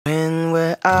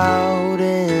out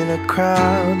in a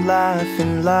crowd,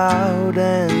 laughing loud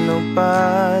and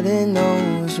nobody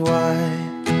knows why.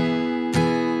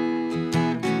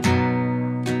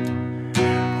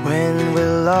 When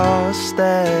we're lost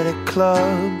at a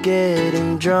club,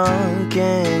 getting drunk,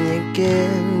 and you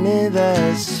give me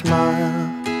that smile.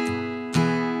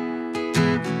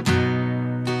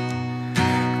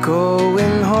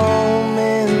 Going home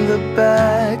in the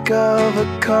back of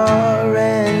a car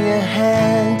and your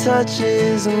hand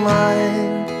touches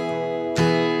mine.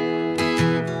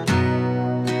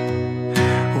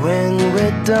 When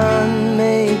we're done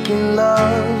making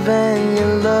love and you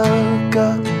look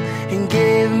up and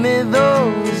give me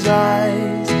those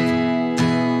eyes,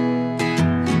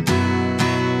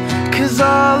 'cause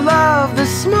all of the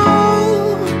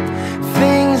small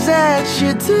things that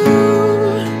you do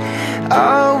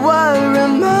are what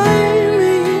remind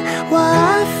me why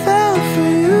I fell for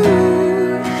you,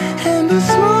 and the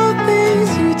small things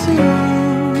you do.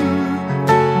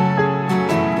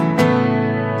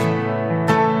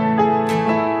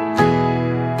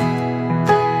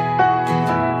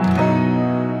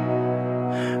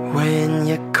 When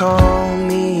you call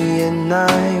me at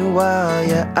night while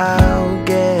you're out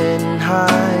getting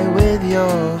high with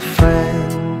your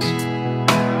friends,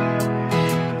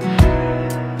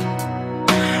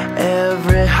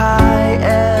 every high,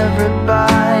 every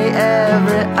bye,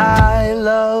 every I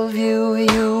love you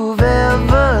you've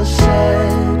ever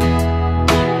said.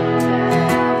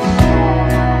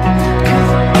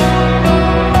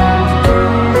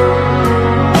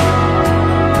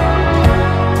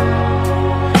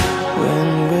 When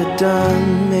we're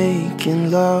done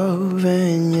making love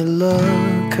and you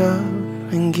look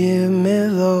up and give me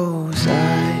those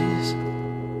eyes.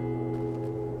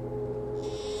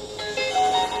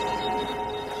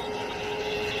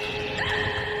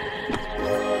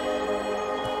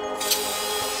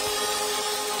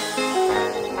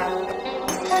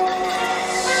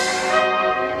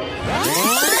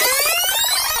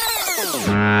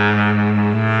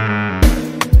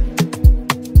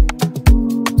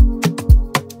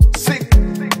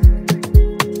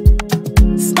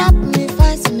 Stop me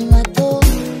fighting my door.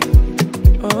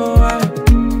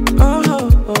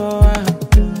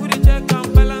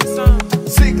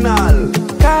 Signal.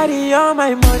 Carry all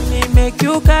my money, make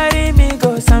you carry me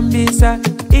go Sambisa.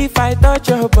 If I touch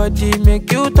your body,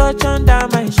 make you touch under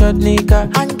my short nigga.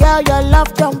 And girl, your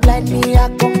love don't blind me. I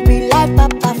can be like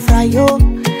Papa Fryo.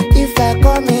 If I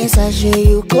come in sachet,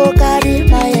 you go carry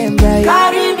my embryo.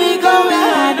 Carry me go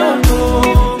where I don't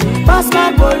know. Pass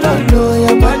my bololo,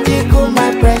 your